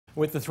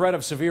With the threat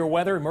of severe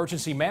weather,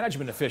 emergency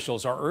management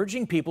officials are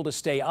urging people to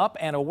stay up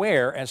and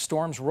aware as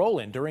storms roll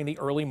in during the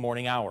early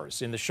morning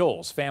hours. In the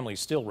Shoals, families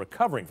still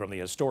recovering from the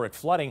historic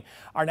flooding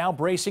are now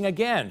bracing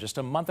again just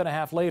a month and a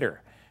half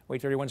later.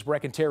 WAAY 31's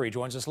Brecken Terry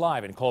joins us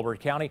live in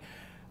Colbert County,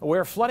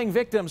 where flooding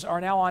victims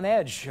are now on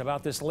edge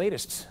about this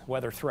latest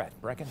weather threat.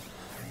 Brecken?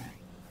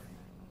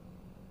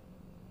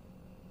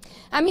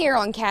 I'm here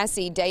on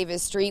Cassie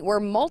Davis Street,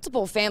 where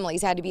multiple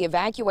families had to be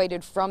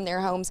evacuated from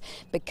their homes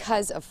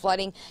because of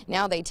flooding.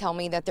 Now they tell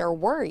me that they're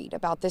worried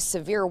about this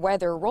severe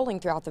weather rolling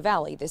throughout the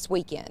valley this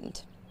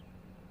weekend.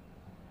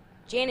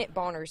 Janet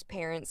Bonner's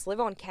parents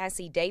live on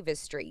Cassie Davis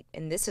Street,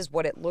 and this is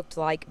what it looked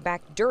like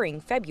back during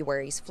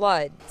February's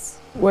floods.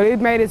 Well, it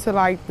made it to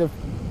like the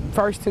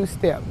first two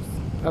steps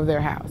of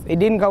their house. It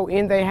didn't go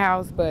in their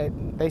house, but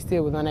they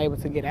still was unable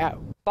to get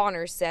out.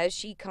 Bonner says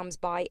she comes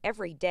by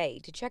every day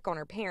to check on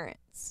her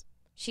parents.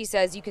 She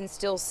says you can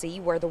still see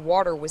where the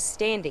water was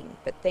standing,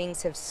 but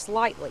things have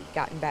slightly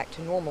gotten back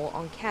to normal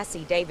on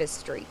Cassie Davis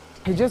Street.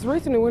 It just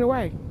recently went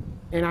away,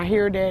 and I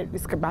hear that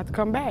it's about to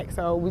come back,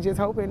 so we're just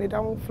hoping it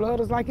don't flood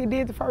us like it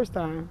did the first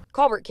time.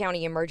 Colbert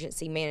County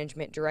Emergency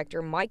Management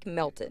Director Mike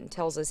Melton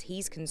tells us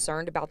he's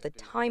concerned about the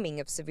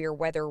timing of severe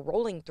weather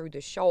rolling through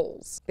the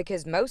Shoals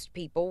because most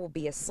people will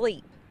be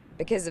asleep.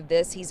 Because of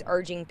this, he's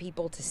urging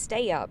people to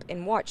stay up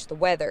and watch the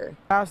weather.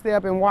 I'll stay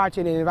up and watch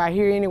it, and if I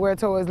hear anywhere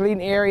towards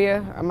Leeton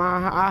area,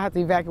 I'll have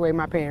to evacuate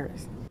my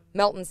parents.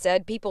 Melton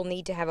said people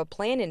need to have a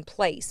plan in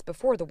place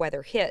before the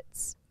weather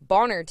hits.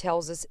 Bonner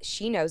tells us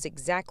she knows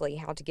exactly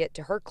how to get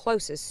to her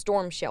closest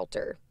storm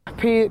shelter.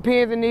 Pins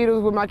and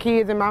needles with my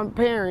kids and my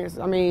parents.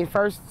 I mean,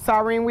 first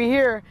siren we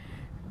hear,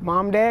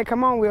 Mom, Dad,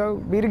 come on, we'll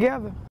be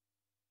together.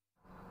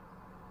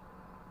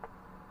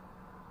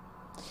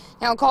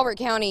 Now, Colbert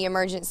County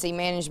emergency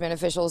management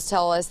officials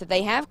tell us that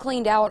they have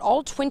cleaned out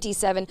all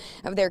 27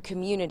 of their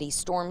community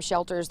storm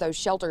shelters. Those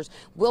shelters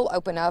will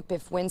open up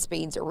if wind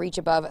speeds reach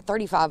above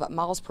 35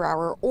 miles per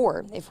hour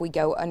or if we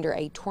go under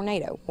a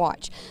tornado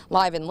watch.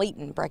 Live in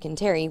Leeton, Brecken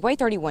Terry, WAAY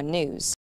 31 News.